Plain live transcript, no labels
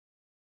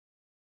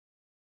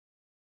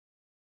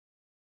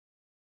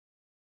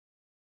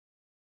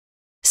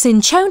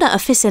Cinchona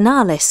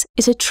officinalis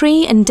is a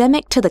tree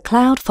endemic to the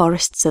cloud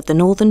forests of the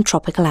northern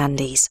tropical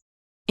Andes.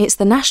 It's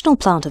the national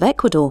plant of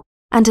Ecuador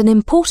and an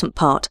important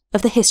part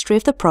of the history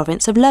of the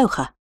province of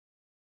Loja.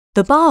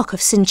 The bark of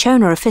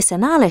Cinchona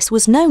officinalis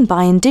was known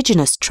by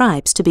indigenous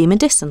tribes to be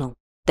medicinal.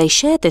 They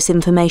shared this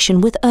information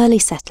with early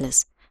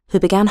settlers, who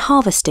began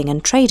harvesting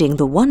and trading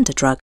the wonder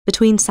drug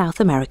between South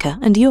America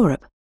and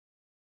Europe.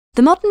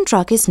 The modern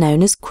drug is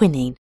known as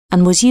quinine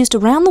and was used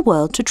around the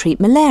world to treat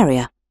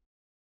malaria.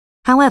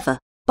 However,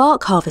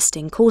 bark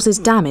harvesting causes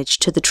damage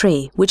to the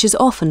tree, which is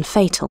often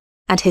fatal,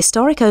 and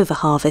historic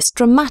overharvest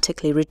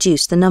dramatically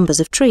reduced the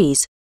numbers of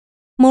trees.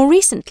 More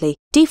recently,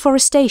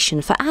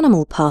 deforestation for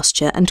animal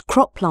pasture and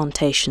crop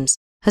plantations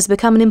has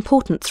become an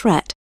important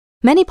threat.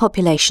 Many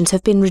populations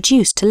have been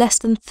reduced to less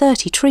than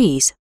 30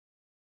 trees.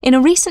 In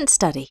a recent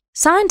study,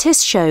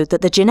 scientists showed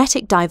that the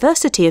genetic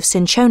diversity of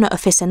Cinchona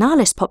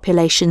officinalis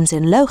populations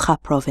in Loja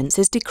province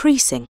is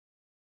decreasing.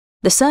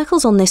 The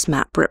circles on this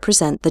map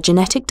represent the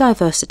genetic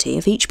diversity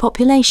of each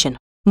population.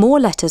 More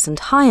letters and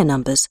higher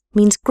numbers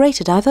means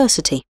greater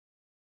diversity.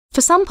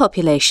 For some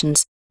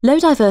populations, low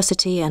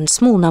diversity and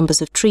small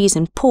numbers of trees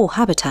in poor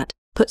habitat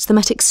puts them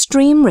at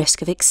extreme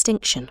risk of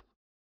extinction.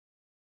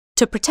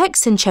 To protect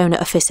Cinchona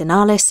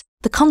officinalis,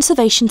 the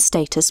conservation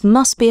status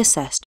must be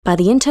assessed by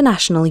the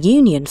International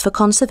Union for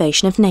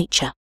Conservation of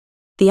Nature.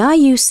 The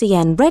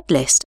IUCN Red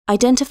List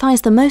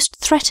identifies the most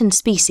threatened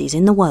species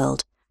in the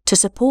world to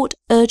support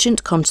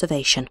urgent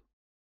conservation.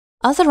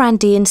 Other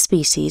Andean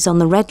species on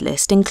the Red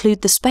List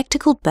include the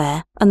spectacled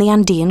bear and the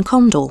Andean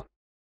condor.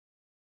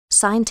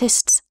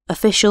 Scientists,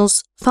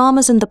 officials,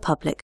 farmers and the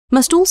public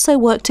must also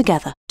work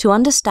together to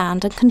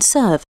understand and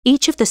conserve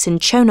each of the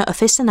Cinchona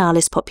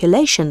officinalis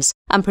populations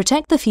and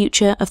protect the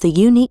future of the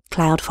unique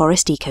cloud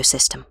forest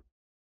ecosystem.